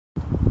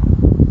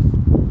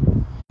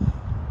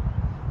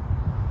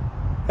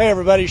Hey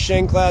everybody,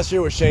 Shane Class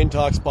here with Shane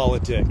Talks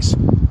Politics.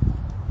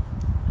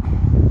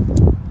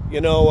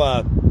 You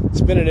know,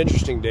 it's been an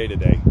interesting day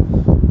today.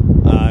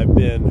 I've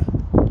been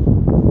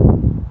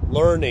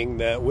learning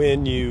that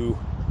when you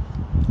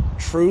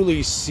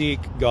truly seek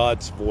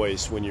God's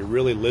voice, when you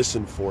really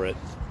listen for it,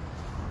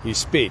 He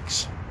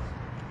speaks.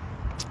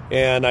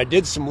 And I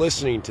did some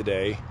listening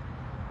today,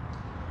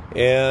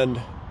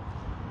 and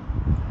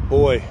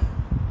boy,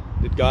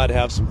 did God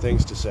have some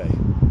things to say.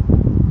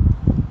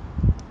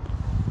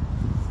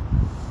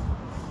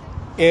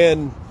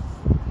 And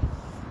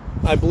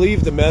I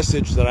believe the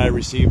message that I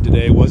received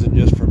today wasn't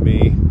just from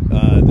me.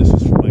 This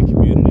is from my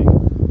community.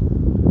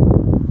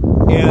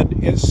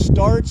 And it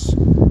starts,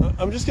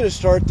 I'm just going to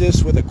start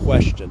this with a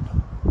question.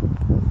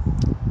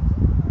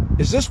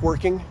 Is this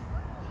working?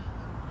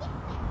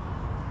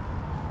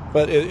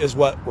 But is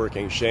what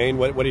working, Shane?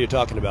 What are you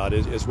talking about?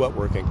 Is what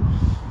working?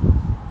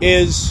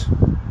 Is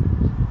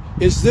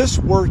this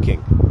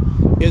working?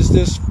 Is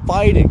this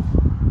fighting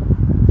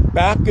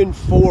back and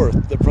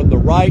forth from the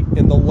right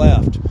and the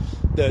left?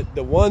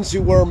 The ones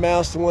who wear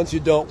masks, the ones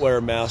who don't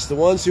wear masks, the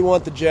ones who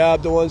want the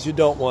jab, the ones who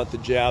don't want the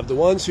jab, the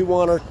ones who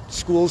want our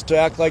schools to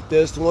act like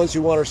this, the ones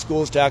who want our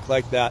schools to act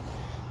like that.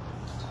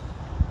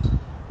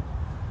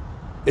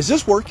 Is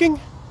this working?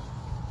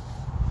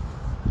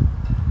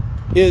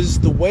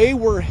 Is the way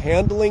we're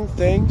handling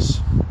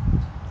things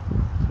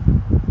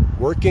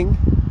working?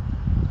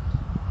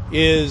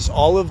 Is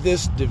all of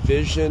this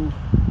division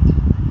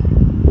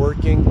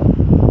working?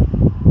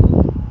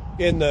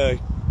 In the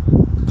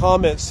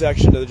comment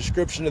section of the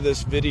description of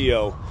this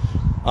video,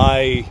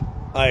 I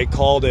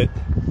called it,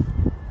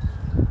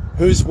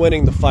 "Who's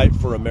winning the fight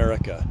for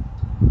America?"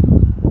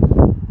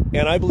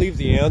 And I believe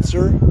the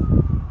answer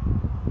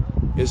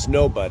is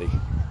nobody.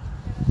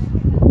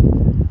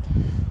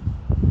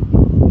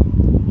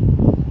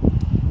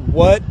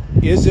 What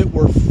is it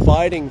we're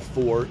fighting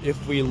for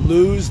if we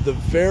lose the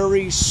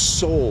very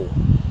soul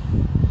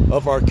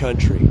of our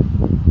country?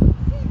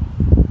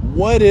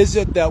 What is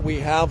it that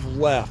we have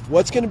left?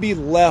 What's going to be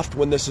left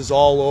when this is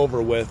all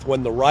over with?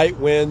 When the right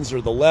wins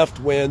or the left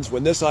wins?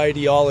 When this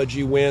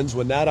ideology wins?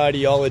 When that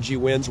ideology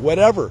wins?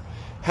 Whatever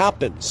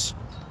happens.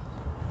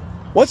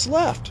 What's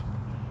left?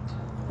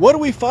 What are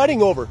we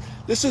fighting over?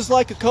 This is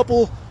like a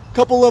couple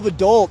of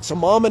adults, a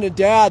mom and a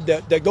dad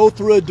that go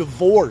through a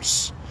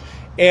divorce.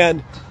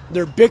 And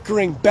they're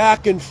bickering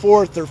back and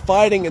forth, they're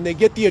fighting, and they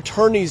get the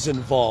attorneys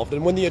involved.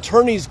 And when the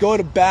attorneys go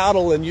to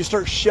battle and you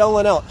start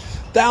shelling out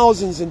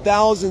thousands and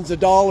thousands of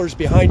dollars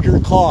behind your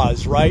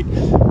cause, right,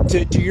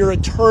 to your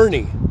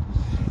attorney.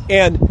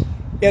 And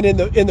in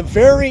the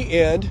very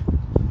end,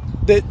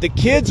 the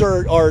kids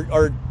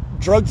are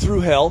drugged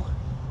through hell.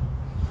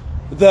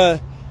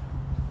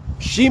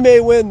 She may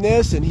win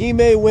this and he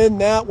may win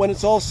that when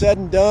it's all said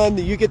and done.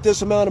 You get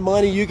this amount of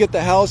money, you get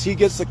the house, he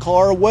gets the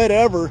car,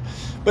 whatever.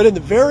 But in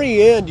the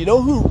very end, you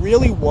know who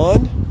really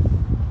won?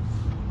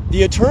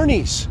 The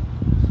attorneys.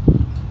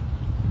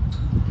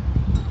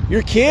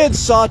 Your kids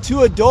saw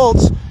two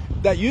adults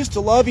that used to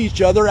love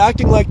each other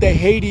acting like they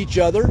hate each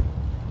other.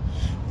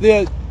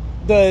 The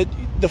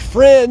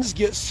friends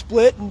get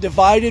split and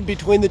divided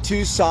between the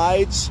two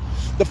sides.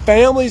 The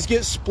families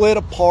get split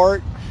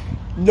apart.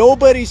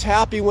 Nobody's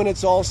happy when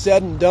it's all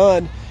said and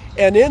done.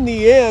 And in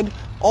the end,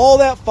 all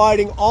that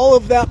fighting, all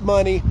of that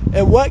money,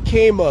 and what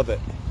came of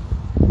it?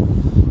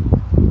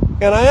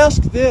 And I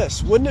ask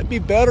this, wouldn't it be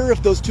better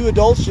if those two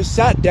adults just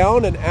sat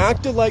down and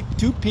acted like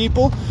two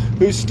people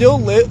who still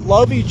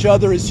love each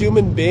other as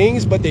human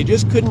beings, but they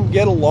just couldn't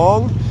get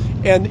along,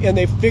 and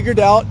they figured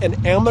out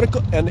an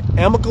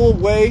amicable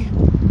way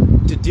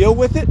to deal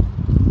with it?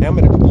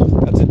 Amicable,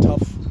 that's a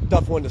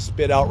tough one to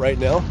spit out right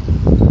now.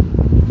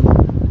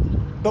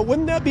 But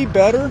wouldn't that be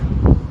better?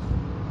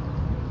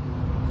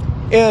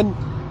 And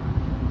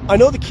I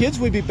know the kids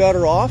would be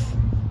better off.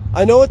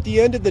 I know at the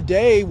end of the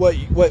day, what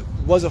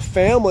was a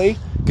family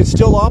could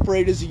still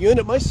operate as a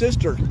unit. My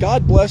sister,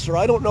 God bless her,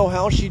 I don't know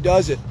how she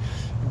does it,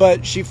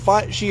 but she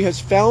has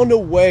found a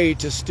way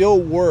to still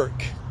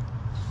work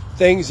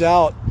things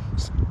out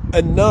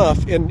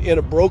enough in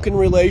a broken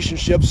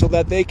relationship so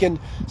that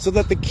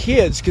the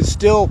kids can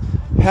still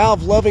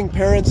have loving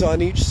parents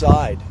on each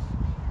side.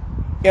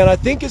 And I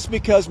think it's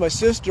because my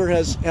sister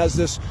has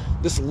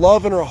this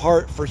love in her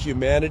heart for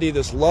humanity,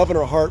 this love in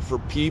her heart for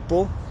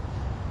people.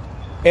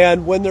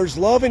 And when there's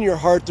love in your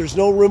heart, there's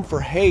no room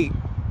for hate.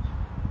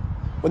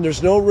 When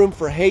there's no room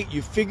for hate,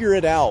 you figure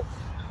it out.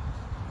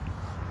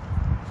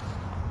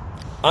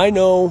 I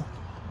know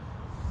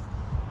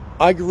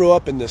I grew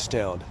up in this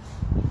town.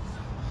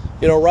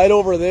 You know, right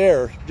over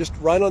there, just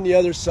right on the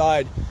other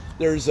side,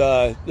 there's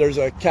a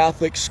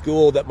Catholic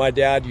school that my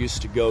dad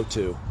used to go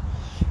to.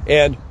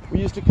 And we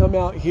used to come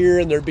out here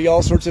and there'd be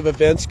all sorts of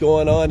events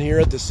going on here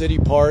at the city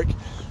park.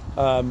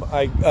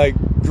 I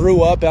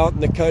grew up out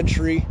in the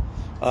country.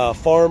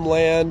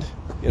 Farmland,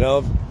 you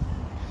know,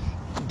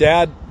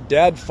 dad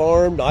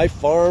farmed, I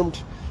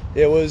farmed.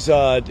 It was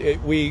it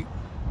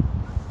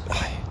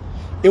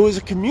was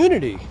a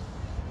community.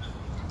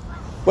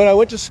 when I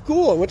went to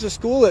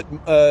school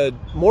at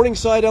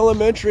Morningside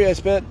Elementary. I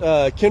spent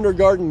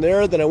kindergarten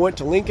there. Then I went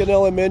to Lincoln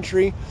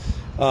Elementary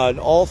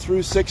all through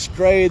 6th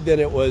grade. Then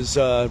it was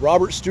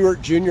Robert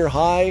Stewart Junior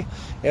High.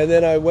 And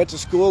then I went to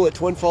school at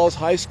Twin Falls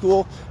High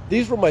School.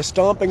 These were my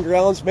stomping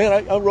grounds. Man,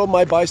 I rode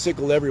my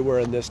bicycle everywhere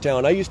in this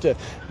town. I used to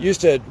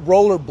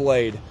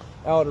rollerblade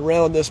out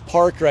around this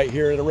park right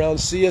here and around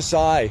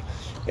CSI.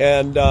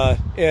 And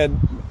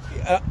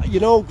you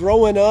know,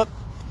 growing up,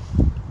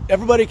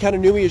 everybody kind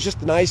of knew me as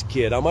just a nice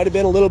kid. I might have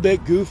been a little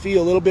bit goofy,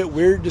 a little bit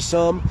weird to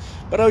some,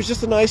 but I was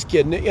just a nice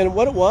kid. And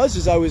what it was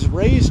is I was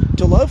raised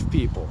to love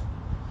people.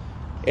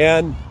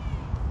 And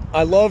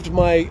I loved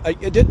I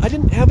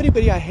didn't have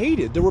anybody I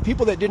hated. There were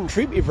people that didn't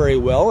treat me very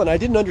well, and I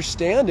didn't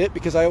understand it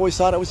because I always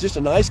thought I was just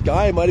a nice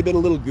guy. I might have been a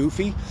little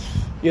goofy,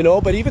 you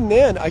know, but even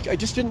then, I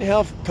just didn't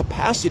have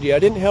capacity. I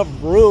didn't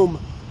have room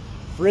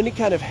for any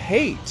kind of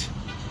hate.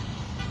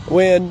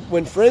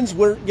 When friends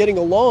weren't getting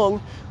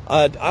along,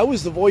 I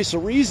was the voice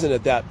of reason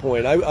at that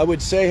point. I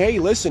would say, hey,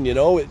 listen, you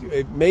know,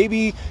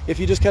 maybe if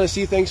you just kind of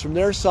see things from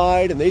their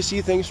side and they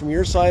see things from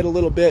your side a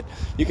little bit,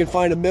 you can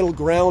find a middle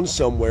ground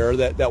somewhere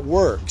that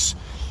works.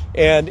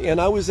 And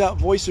I was that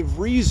voice of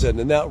reason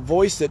and that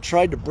voice that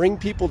tried to bring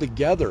people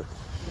together.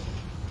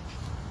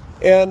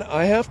 And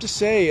I have to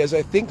say, as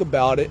I think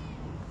about it,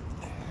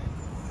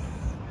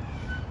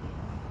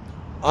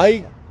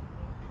 I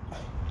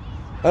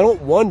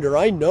don't wonder.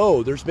 I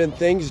know there's been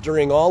things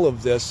during all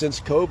of this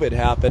since COVID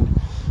happened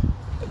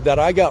that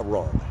I got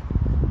wrong.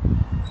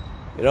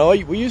 You know,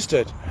 we used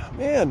to,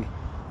 man,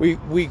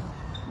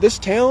 this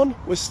town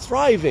was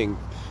thriving.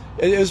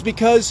 It was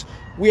because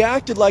we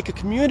acted like a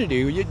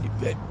community.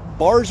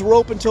 Bars were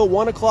open till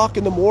 1 o'clock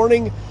in the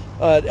morning.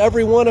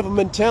 Every one of them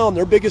in town,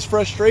 their biggest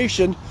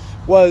frustration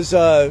was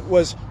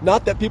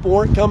not that people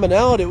weren't coming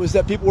out, it was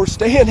that people were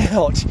staying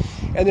out.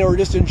 And they were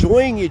just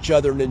enjoying each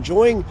other and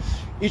enjoying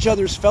each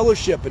other's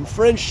fellowship and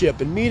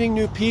friendship and meeting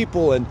new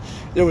people. And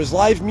there was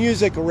live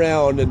music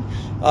around, and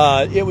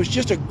it was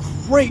just a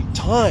great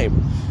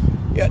time.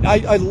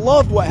 I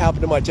loved what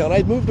happened to my town.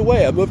 I moved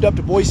away. I moved up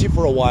to Boise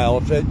for a while.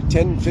 For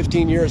 10,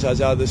 15 years I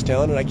was out of this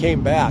town, and I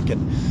came back.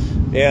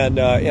 And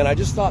I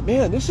just thought,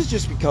 man, this has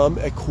just become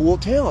a cool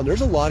town.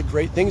 There's a lot of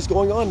great things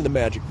going on in the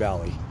Magic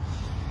Valley.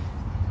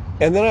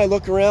 And then I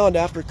look around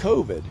after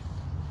COVID,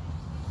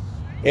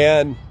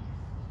 and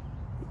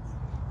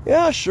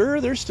yeah,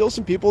 sure, there's still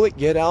some people that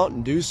get out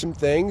and do some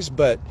things,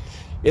 but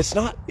it's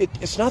not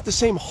the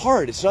same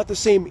heart. It's not the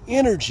same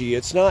energy.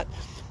 It's not,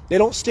 they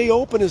don't stay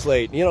open as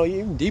late. You know,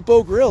 even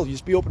Depot Grill used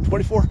to be open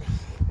 24,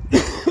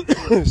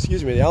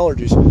 excuse me, the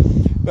allergies.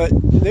 But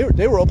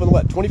they were open,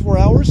 what, 24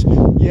 hours?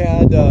 You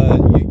had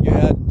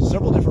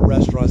several different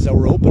restaurants that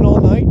were open all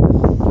night.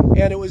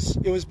 And it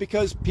was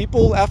because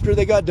people, after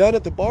they got done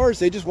at the bars,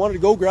 they just wanted to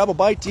go grab a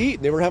bite to eat,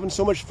 and they were having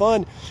so much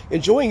fun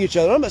enjoying each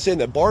other. I'm not saying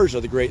that bars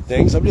are the great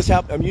things. I'm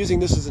using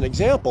this as an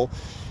example,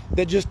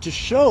 that just to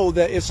show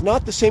that it's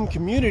not the same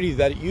community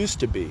that it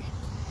used to be.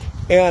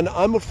 And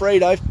I'm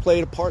afraid I've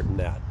played a part in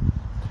that.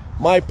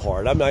 My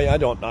part.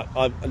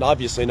 I'm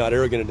obviously not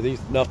arrogant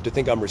enough to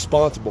think I'm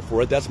responsible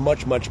for it. That's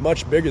much, much,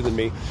 much bigger than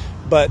me.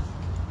 But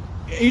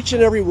each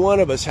and every one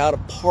of us had a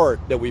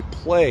part that we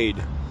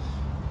played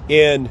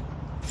in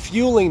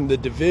fueling the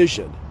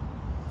division.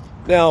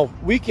 Now,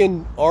 we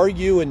can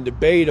argue and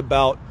debate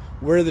about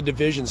where the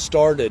division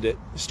started.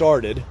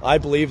 I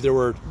believe there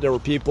were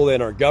people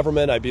in our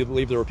government. I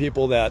believe there were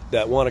people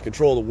that want to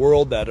control the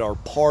world that are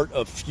part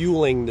of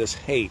fueling this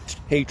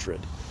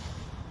hatred.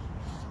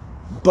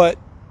 But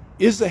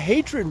is the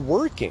hatred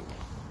working?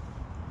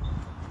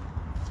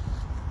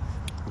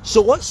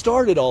 So what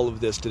started all of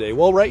this today?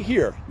 Well, right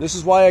here. This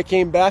is why I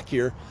came back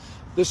here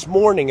this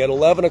morning at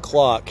 11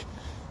 o'clock.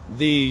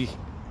 The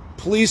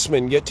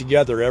policemen get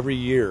together every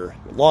year.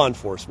 Law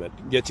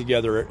enforcement get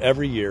together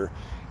every year.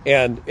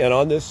 And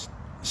on this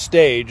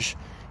stage,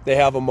 they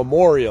have a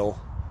memorial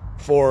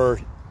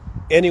for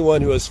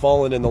anyone who has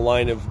fallen in the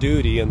line of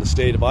duty in the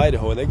state of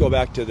Idaho. And they go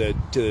back to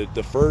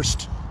the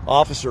first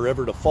officer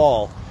ever to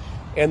fall.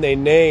 And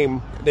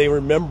they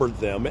remember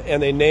them,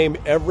 and they name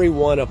every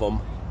one of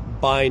them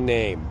by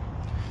name.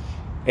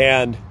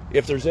 And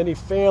if there's any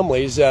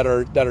families that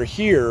are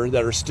here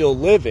that are still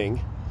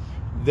living,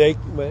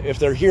 if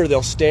they're here,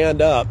 they'll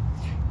stand up,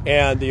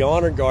 and the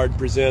honor guard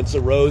presents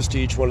a rose to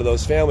each one of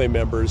those family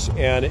members.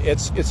 And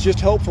it's just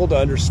helpful to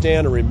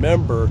understand and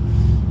remember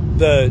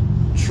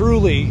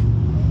truly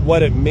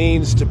what it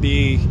means to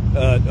be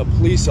a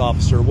police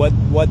officer, what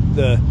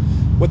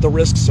the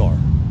risks are.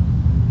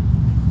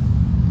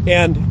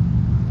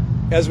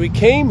 And as we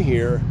came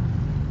here,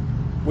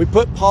 we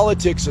put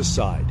politics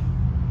aside,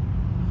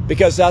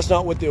 because that's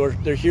not what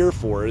they're here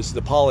for, is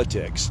the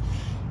politics.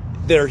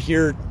 They're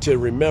here to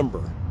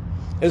remember.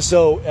 And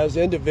so as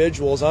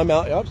individuals, I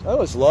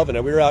was loving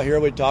it. We were out here,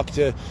 we talked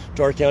to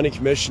our county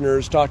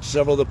commissioners, talked to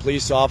several of the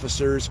police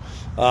officers.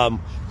 One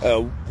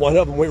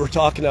of them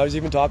I was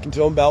even talking to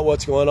them about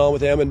what's going on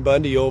with Ammon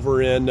Bundy over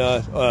in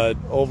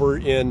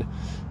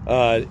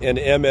in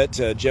Emmett,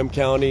 Jim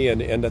County,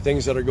 and the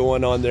things that are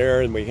going on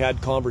there, and we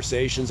had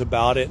conversations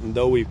about it. And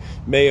though we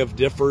may have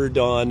differed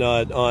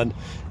on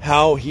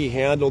how he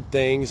handled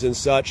things and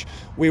such,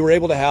 we were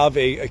able to have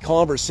a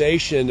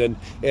conversation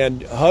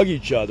and hug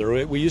each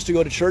other. We used to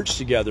go to church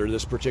together,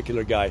 this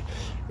particular guy,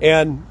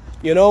 and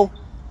you know,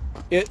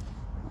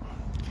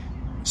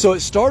 so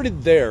it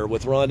started there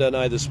with Rhonda and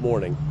I this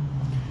morning,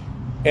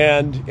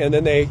 and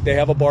then they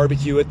have a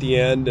barbecue at the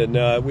end,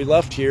 and we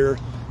left here.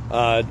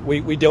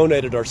 We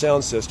donated our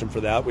sound system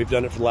for that. We've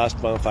done it for the last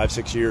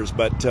 5-6 years,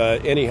 but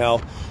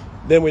anyhow,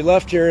 then we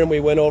left here and we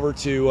went over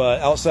to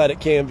outside at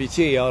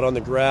KMVT, out on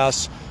the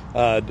grass.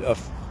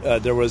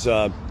 There was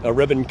a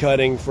ribbon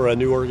cutting for a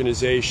new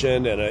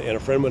organization, and a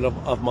friend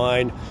of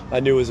mine I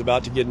knew was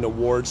about to get an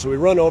award, so we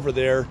run over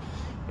there.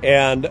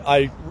 And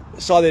I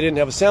saw they didn't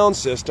have a sound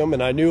system,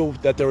 and I knew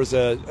that there was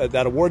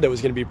that award that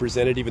was going to be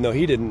presented, even though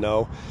he didn't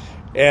know.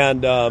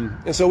 And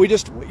so we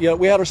just,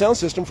 we had our sound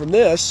system from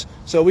this,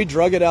 so we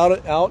drug it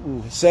out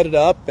and set it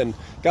up, and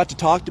got to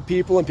talk to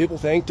people, and people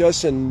thanked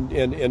us,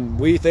 and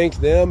we thanked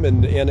them,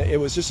 and it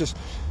was just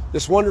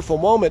this wonderful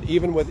moment.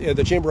 Even with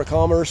the Chamber of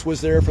Commerce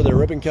was there for their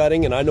ribbon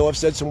cutting, and I know I've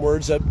said some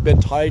words that have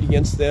been tied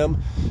against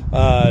them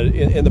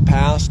in the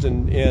past,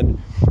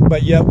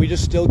 but yet we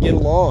just still get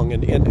along.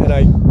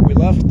 We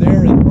left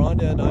there, and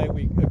Rhonda and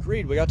we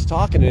agreed. We got to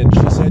talking, and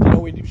she said,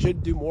 we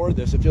should do more of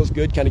this. It feels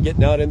good kind of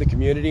getting out in the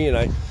community. And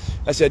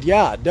I said,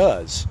 yeah, it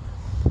does.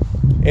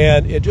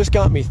 And it just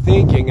got me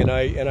thinking, and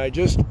I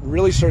just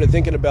really started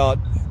thinking about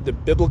the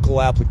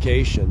biblical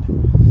application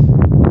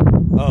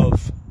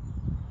of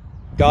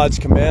God's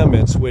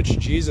commandments, which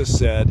Jesus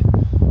said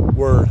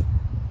were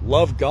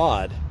love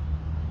God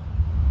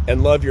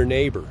and love your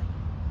neighbor.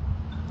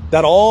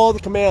 That all the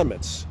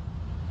commandments,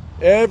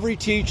 every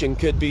teaching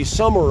could be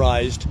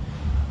summarized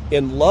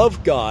in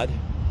love God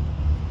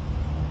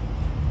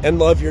and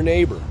love your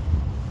neighbor.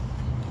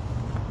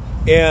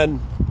 And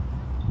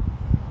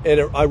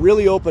I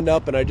really opened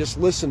up, and I just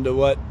listened to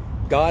what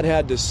God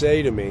had to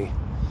say to me.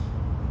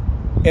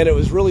 And it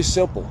was really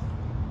simple.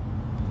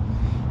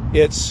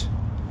 It's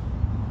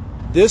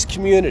this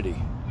community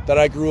that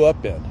I grew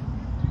up in.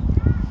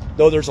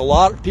 Though there's a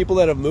lot of people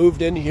that have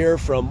moved in here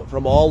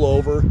from all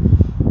over,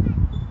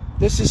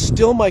 this is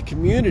still my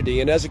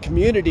community. And as a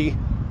community,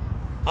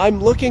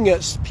 I'm looking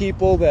at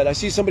people that I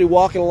see somebody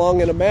walking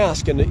along in a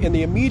mask, and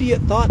the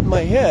immediate thought in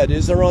my head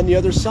is they're on the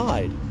other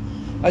side.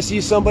 I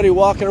see somebody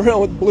walking around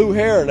with blue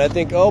hair, and I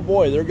think, oh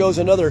boy, there goes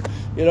another,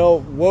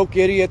 woke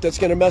idiot that's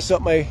going to mess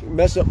up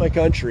my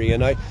country.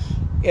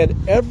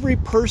 And every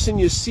person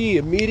you see,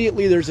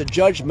 immediately there's a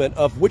judgment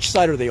of which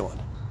side are they on?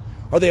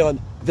 Are they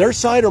on their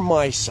side or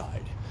my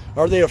side?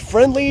 Are they a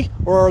friendly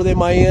or are they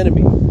my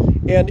enemy?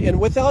 And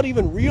without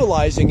even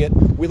realizing it,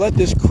 we let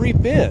this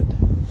creep in.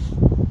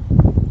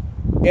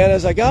 And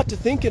as I got to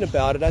thinking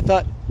about it, I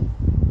thought,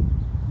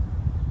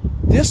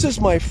 this is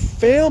my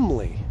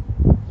family.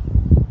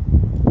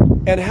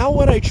 And how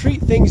would I treat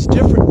things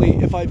differently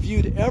if I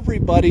viewed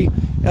everybody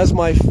as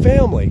my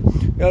family?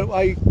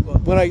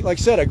 Like I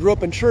said, I grew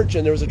up in church,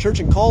 and there was a church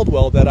in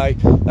Caldwell that I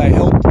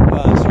held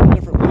several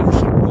different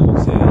leadership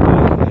roles in.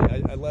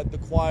 I led the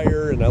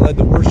choir, and I led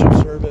the worship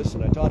service,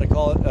 and I taught a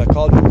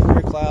college and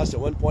career class. At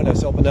one point, I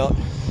was helping out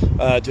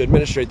to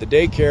administrate the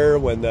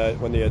daycare when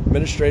the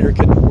administrator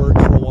couldn't work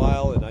for a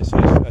while, and I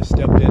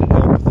stepped in and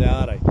helped with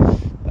that.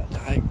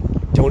 I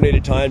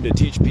donated time to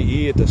teach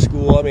PE at the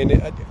school.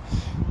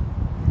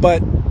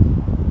 But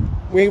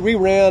we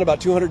ran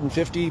about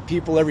 250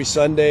 people every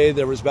Sunday.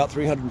 There was about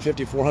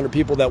 350, 400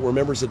 people that were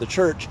members of the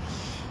church.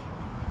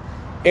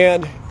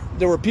 And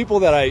there were people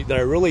that I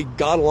really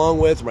got along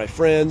with, my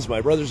friends,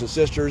 my brothers and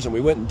sisters, and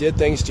we went and did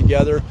things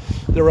together.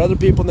 There were other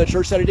people in the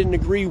church that I didn't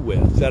agree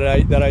with, that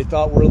I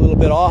thought were a little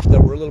bit off,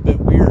 that were a little bit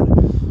weird.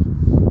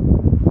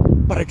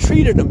 But I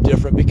treated them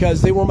different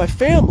because they were my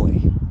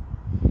family.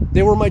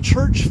 They were my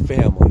church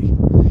family.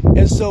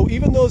 And so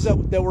even those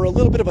that were a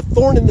little bit of a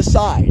thorn in the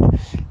side,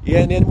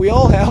 and we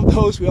all have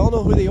those, we all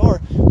know who they are,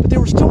 but they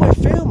were still my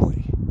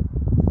family.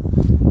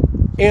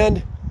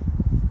 And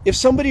if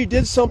somebody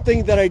did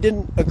something that I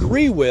didn't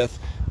agree with,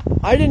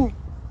 I didn't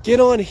get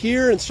on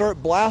here and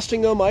start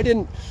blasting them. I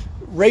didn't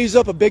raise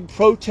up a big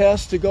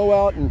protest to go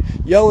out and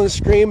yell and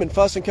scream and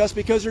fuss and cuss,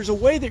 because there's a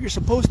way that you're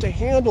supposed to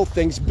handle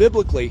things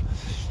biblically.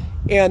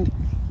 And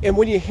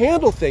when you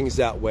handle things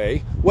that way,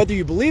 whether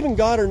you believe in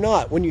God or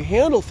not, when you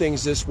handle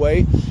things this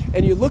way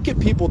and you look at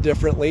people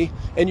differently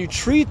and you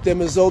treat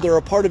them as though they're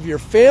a part of your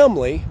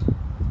family,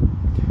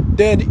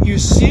 then you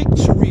seek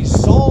to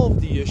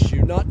resolve the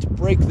issue, not to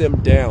break them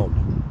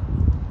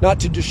down, not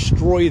to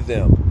destroy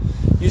them.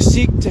 You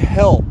seek to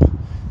help,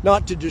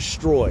 not to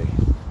destroy.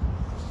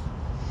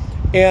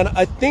 And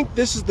I think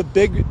this is the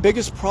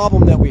biggest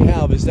problem that we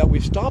have, is that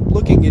we've stopped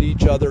looking at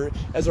each other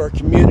as our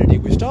community.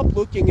 We've stopped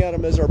looking at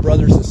them as our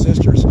brothers and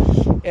sisters.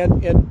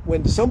 And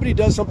when somebody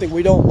does something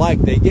we don't like,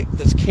 they get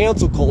this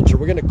cancel culture.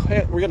 We're going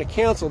to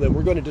cancel them.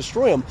 We're going to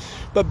destroy them.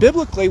 But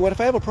biblically,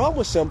 if I have a problem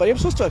with somebody, I'm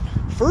supposed to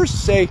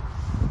first say,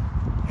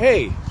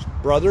 "Hey,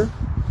 brother,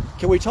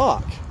 can we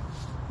talk?"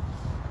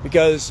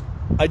 Because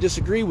I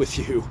disagree with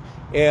you,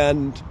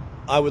 and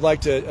I would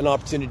like an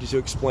opportunity to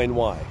explain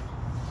why.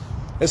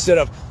 Instead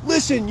of,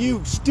 listen,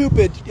 you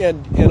stupid,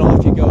 and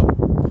off you go.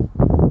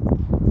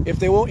 If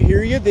they won't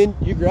hear you, then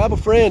you grab a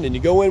friend and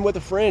you go in with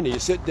a friend and you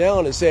sit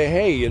down and say,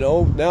 hey, you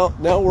know,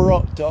 now we're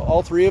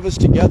all three of us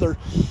together.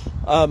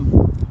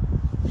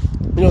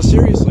 You know,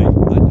 seriously,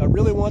 I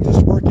really want this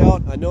to work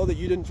out. I know that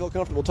you didn't feel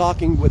comfortable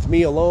talking with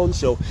me alone,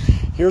 so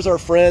here's our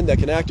friend that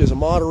can act as a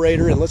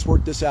moderator, and let's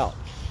work this out.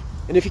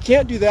 And if you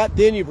can't do that,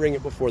 then you bring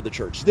it before the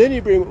church. Then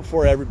you bring it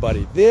before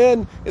everybody.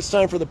 Then it's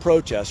time for the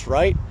protest,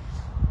 right?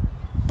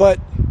 But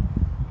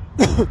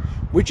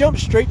we jump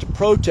straight to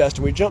protest,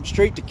 and we jump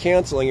straight to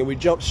canceling, and we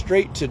jump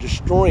straight to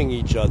destroying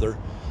each other.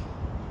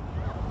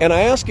 And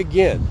I ask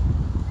again,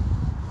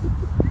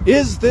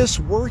 is this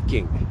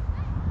working?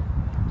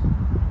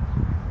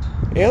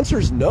 The answer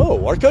is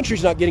no. Our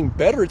country's not getting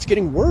better, it's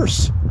getting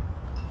worse.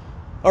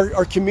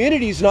 Our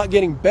community's not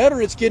getting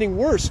better, it's getting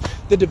worse.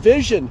 The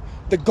division,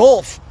 the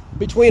gulf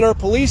between our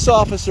police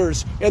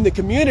officers and the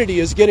community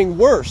is getting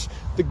worse.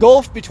 The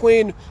gulf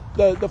between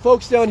the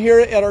folks down here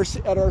at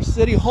our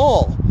city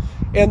hall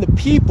and the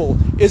people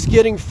is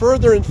getting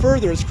further and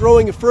further. It's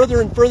growing further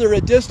and further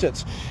at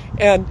distance.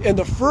 And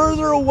the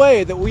further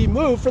away that we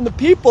move from the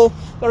people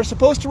that are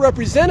supposed to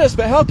represent us,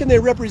 but how can they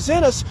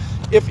represent us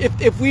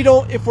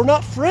if we're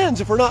not friends,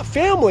 if we're not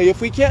family,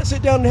 if we can't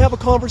sit down and have a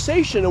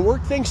conversation and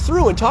work things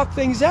through and talk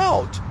things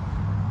out?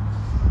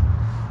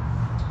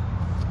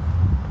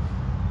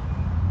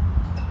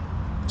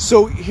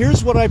 So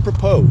here's what I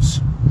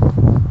propose.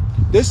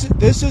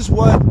 This is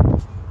what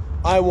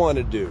I want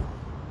to do.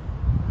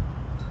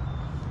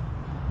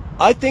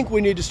 I think we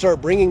need to start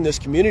bringing this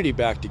community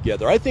back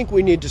together. I think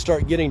we need to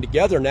start getting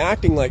together and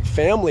acting like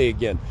family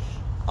again.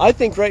 I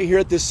think right here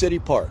at this city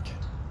park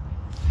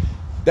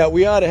that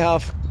we ought to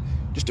have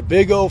just a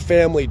big old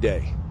family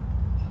day.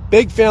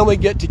 Big family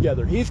get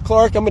together. Heath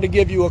Clark, I'm going to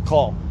give you a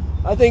call.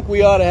 I think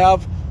we ought to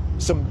have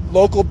some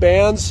local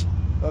bands,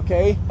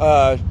 okay?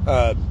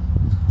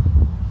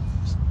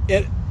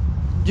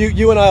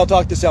 You and I will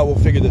talk this out. We'll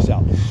figure this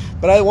out.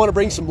 But I want to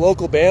bring some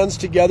local bands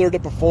together to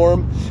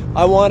perform.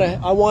 I want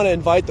to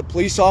invite the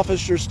police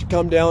officers to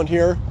come down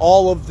here,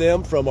 all of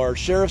them, from our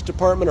sheriff's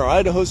department, our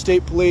Idaho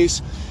State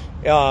Police,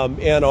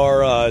 and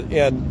our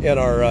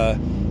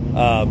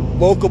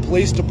local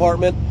police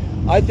department.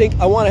 I think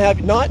I want to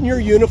have, not in your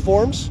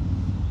uniforms,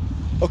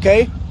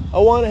 okay? I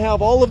want to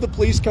have all of the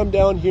police come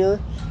down here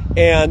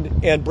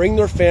and bring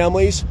their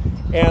families,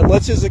 and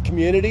let's, as a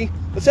community,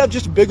 let's have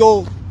just a big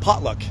old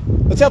potluck.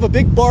 Let's have a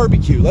big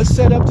barbecue. Let's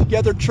set up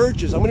together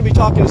churches. I'm going to be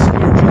talking to some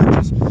of your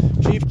churches.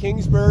 Chief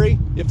Kingsbury,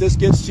 if this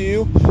gets to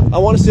you, I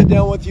want to sit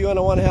down with you and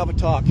I want to have a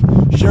talk.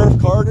 Sheriff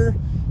Carter,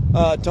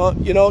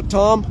 Tom,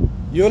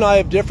 you and I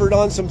have differed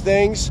on some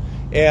things,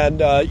 and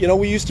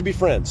we used to be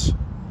friends.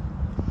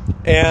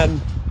 And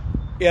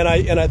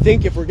I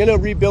think if we're going to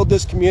rebuild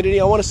this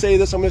community, I want to say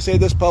this. I'm going to say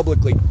this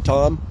publicly,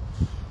 Tom.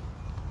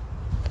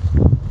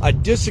 I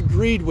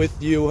disagreed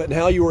with you and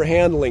how you were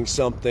handling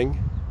something.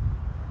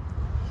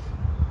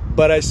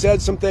 But I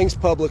said some things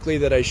publicly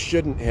that I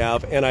shouldn't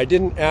have, and I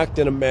didn't act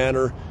in a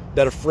manner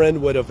that a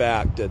friend would have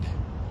acted,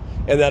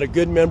 and that a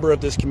good member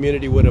of this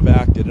community would have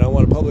acted. And I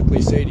want to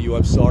publicly say to you,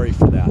 I'm sorry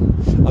for that.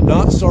 I'm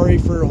not sorry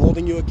for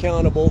holding you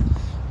accountable.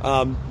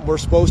 We're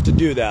supposed to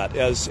do that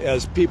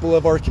as people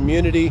of our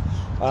community.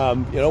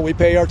 We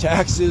pay our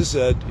taxes,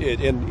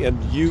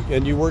 and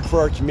you work for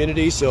our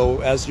community.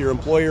 So as your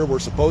employer, we're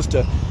supposed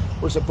to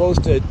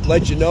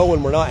let you know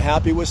when we're not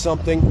happy with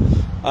something.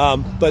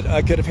 But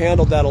I could have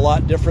handled that a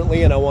lot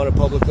differently, and I want to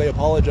publicly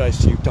apologize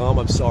to you, Tom.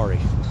 I'm sorry.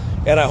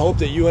 And I hope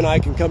that you and I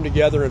can come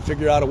together and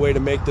figure out a way to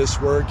make this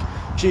work.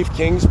 Chief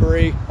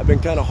Kingsbury, I've been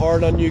kind of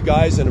hard on you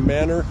guys in a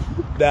manner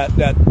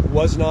that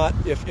was not,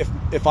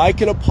 if I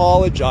can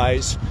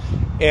apologize,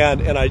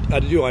 and I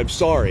do, I'm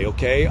sorry,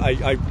 okay?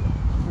 I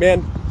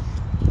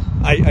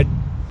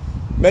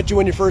met you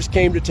when you first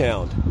came to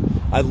town.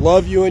 I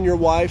love you and your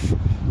wife.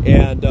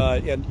 And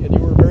you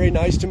were very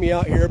nice to me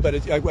out here,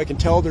 but I can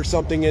tell there's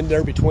something in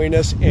there between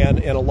us, and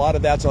a lot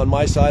of that's on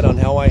my side on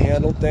how I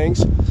handled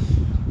things.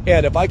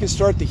 And if I can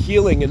start the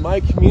healing in my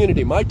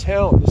community, my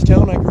town, this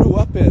town I grew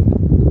up in,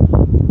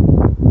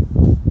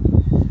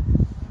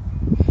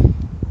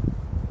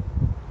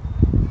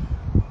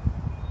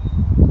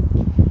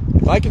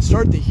 if I can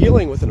start the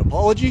healing with an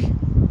apology,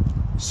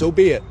 so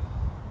be it.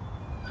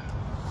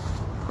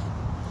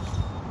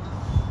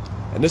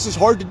 And this is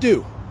hard to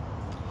do.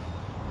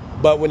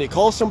 But when you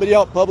call somebody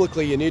out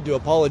publicly, you need to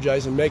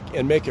apologize and make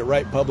it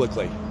right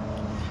publicly.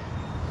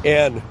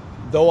 And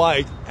though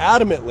I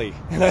adamantly,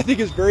 and I think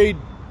it's very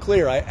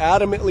clear, I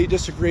adamantly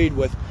disagreed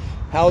with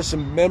how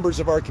some members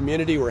of our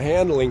community were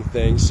handling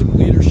things, some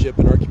leadership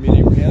in our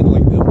community were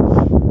handling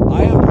them,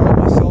 I have to hold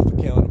myself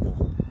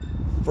accountable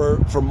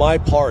for my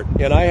part.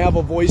 And I have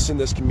a voice in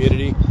this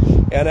community,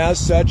 and as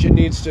such,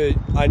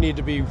 I need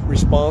to be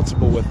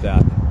responsible with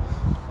that.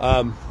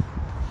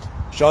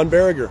 Sean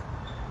Berriger.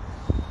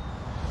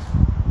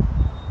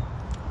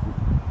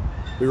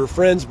 We were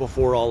friends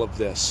before all of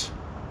this.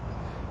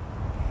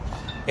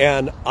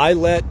 And I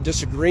let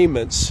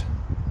disagreements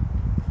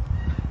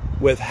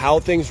with how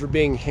things were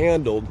being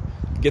handled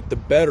get the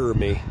better of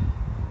me.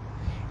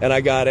 And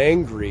I got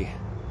angry.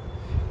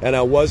 And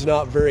I was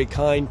not very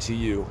kind to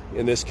you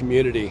in this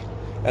community.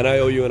 And I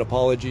owe you an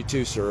apology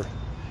too, sir.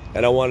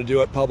 And I want to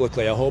do it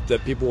publicly. I hope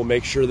that people will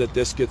make sure that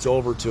this gets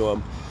over to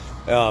them.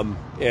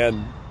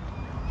 And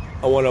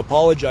I want to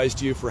apologize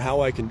to you for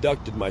how I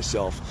conducted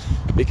myself.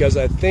 Because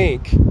I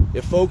think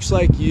if folks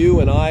like you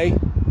and I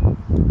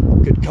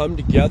could come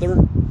together,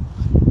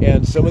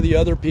 and some of the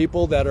other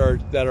people that are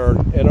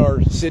in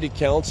our city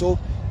council,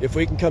 if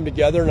we can come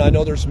together, and I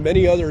know there's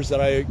many others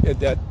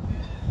that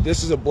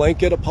this is a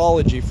blanket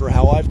apology for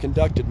how I've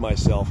conducted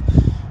myself.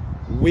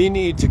 We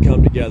need to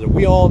come together.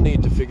 We all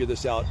need to figure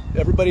this out.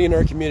 Everybody in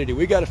our community,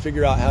 we got to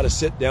figure out how to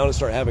sit down and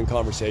start having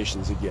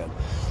conversations again.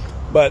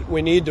 But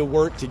we need to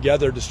work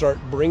together to start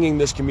bringing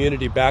this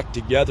community back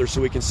together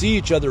so we can see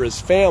each other as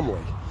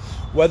family.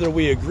 Whether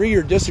we agree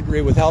or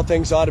disagree with how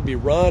things ought to be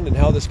run and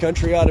how this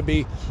country ought to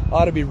be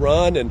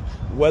run, and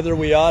whether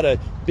we ought to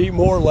be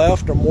more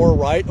left or more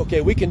right,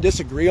 okay, we can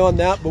disagree on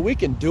that, but we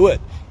can do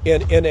it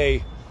in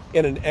a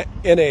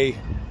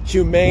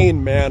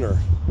humane manner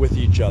with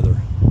each other.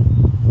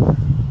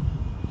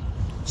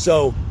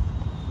 So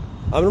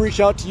I'm going to reach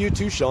out to you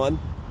too, Sean,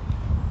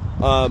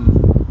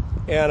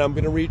 and I'm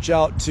going to reach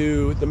out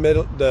to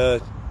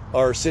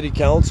our city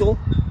council.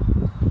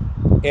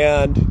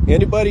 And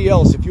anybody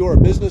else, if you're a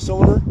business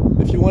owner,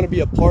 if you want to be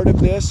a part of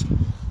this,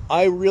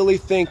 I really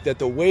think that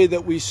the way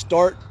that we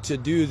start to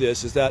do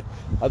this is that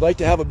I'd like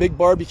to have a big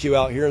barbecue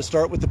out here and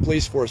start with the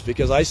police force,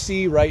 because I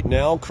see right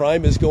now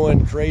crime is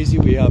going crazy.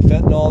 We have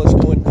fentanyl that's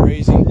going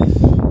crazy,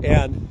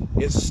 and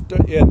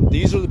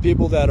these are the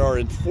people that are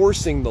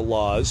enforcing the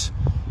laws,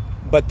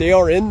 but they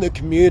are in the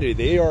community.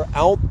 They are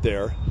out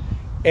there,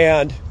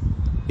 and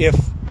if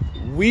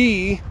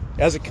we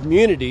as a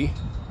community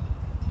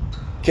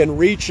can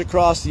reach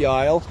across the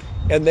aisle,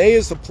 and they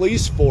as the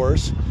police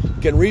force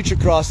can reach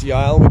across the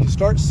aisle, and we can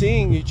start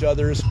seeing each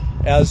other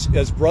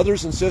as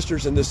brothers and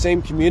sisters in the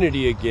same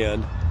community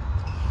again,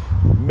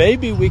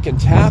 maybe we can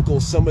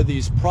tackle some of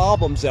these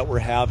problems that we're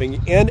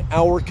having in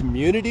our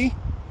community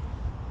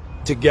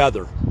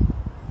together.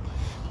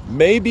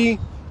 Maybe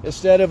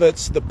instead of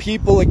it's the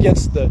people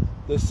against the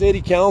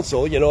city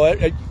council, you know,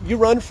 you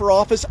run for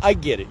office, I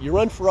get it. You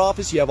run for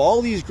office, you have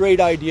all these great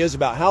ideas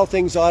about how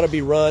things ought to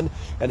be run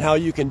and how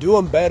you can do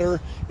them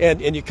better,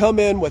 and you come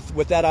in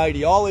with that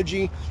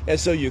ideology, and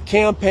so you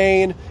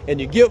campaign and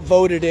you get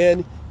voted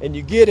in and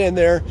you get in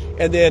there,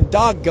 and then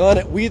doggone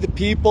it, we the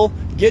people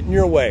get in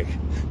your way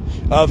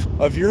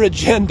of your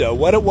agenda,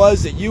 what it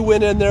was that you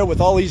went in there with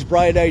all these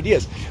bright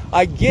ideas.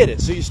 I get it.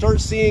 So you start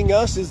seeing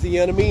us as the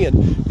enemy,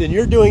 and then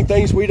you're doing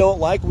things we don't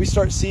like. We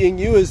start seeing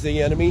you as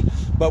the enemy,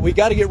 but we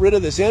got to get rid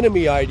of this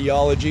enemy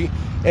ideology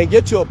and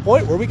get to a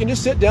point where we can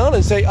just sit down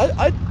and say,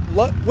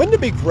 wouldn't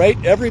it be great,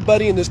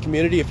 everybody in this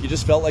community, if you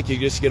just felt like you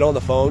could just get on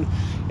the phone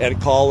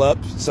and call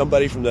up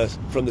somebody from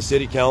the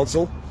city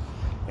council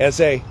and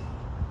say,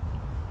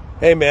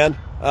 hey man,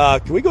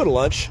 can we go to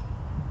lunch?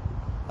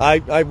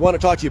 I want to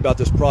talk to you about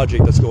this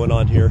project that's going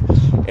on here,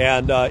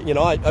 and you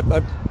know,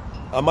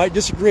 I might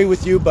disagree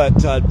with you,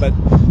 but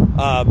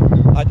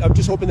I'm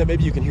just hoping that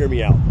maybe you can hear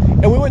me out.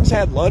 And we went and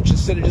had lunch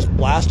instead of just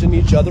blasting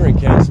each other and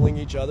canceling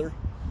each other.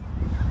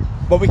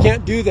 But we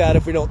can't do that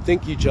if we don't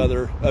think of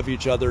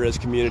each other as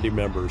community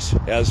members,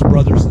 as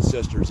brothers and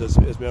sisters,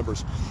 as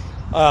members.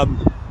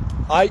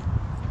 I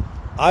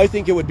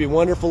think it would be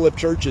wonderful if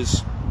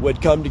churches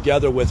would come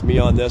together with me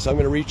on this. I'm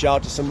going to reach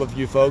out to some of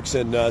you folks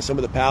and some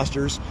of the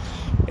pastors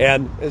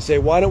and say,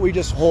 why don't we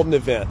just hold an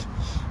event?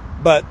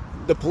 But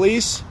the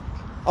police,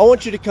 I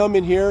want you to come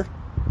in here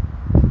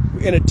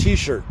in a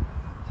t-shirt,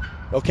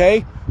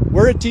 okay?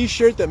 Wear a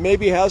t-shirt that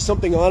maybe has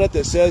something on it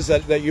that says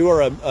that you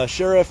are a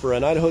sheriff or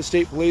an Idaho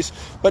State Police,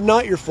 but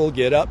not your full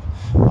get-up.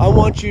 I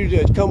want you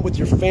to come with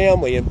your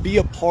family and be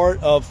a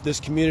part of this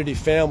community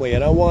family,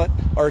 and I want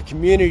our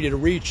community to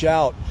reach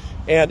out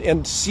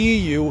and see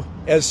you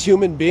as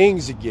human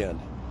beings again.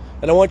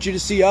 And I want you to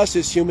see us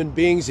as human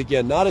beings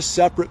again, not as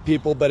separate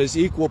people, but as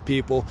equal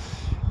people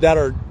that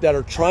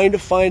are trying to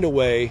find a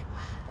way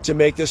to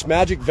make this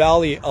Magic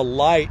Valley a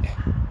light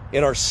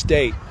in our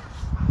state.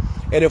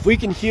 And if we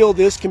can heal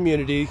this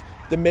community,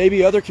 then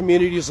maybe other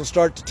communities will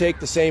start to take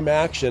the same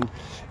action,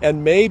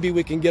 and maybe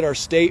we can get our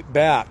state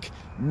back.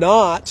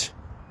 Not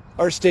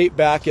our state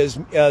back as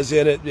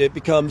in it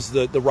becomes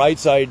the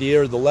right's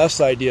idea or the left's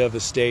idea of a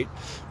state,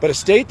 but a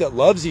state that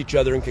loves each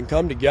other and can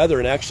come together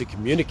and actually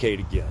communicate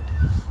again.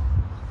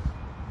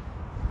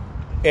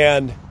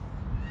 And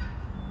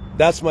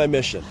that's my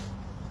mission,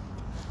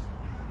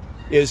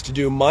 is to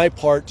do my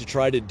part to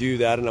try to do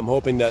that, and I'm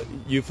hoping that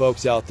you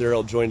folks out there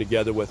will join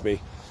together with me.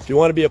 If you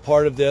want to be a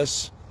part of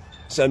this,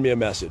 send me a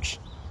message.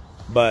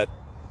 But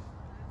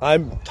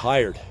I'm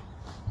tired.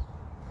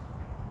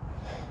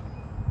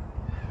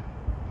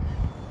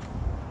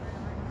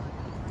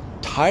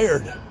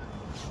 Tired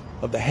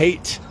of the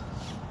hate.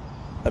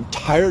 I'm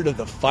tired of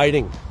the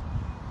fighting.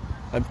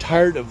 I'm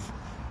tired of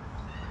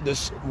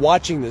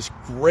watching this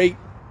great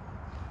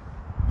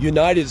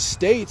United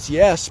States,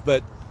 yes,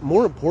 but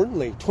more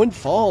importantly, Twin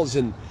Falls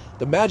and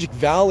the Magic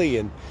Valley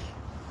and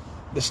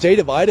the state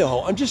of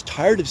Idaho. I'm just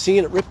tired of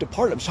seeing it ripped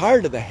apart. I'm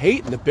tired of the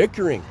hate and the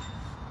bickering.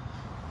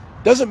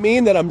 Doesn't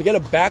mean that I'm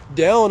going to back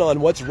down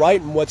on what's right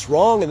and what's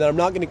wrong and that I'm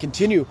not going to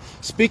continue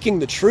speaking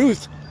the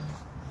truth.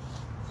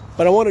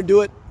 But I want to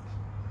do it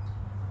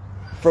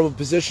from a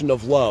position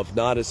of love,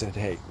 not as in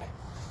hate.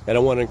 And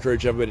I want to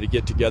encourage everybody to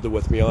get together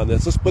with me on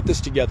this. Let's put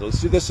this together.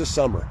 Let's do this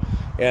summer.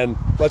 And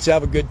let's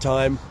have a good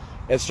time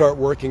and start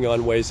working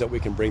on ways that we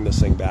can bring this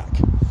thing back.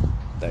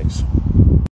 Thanks.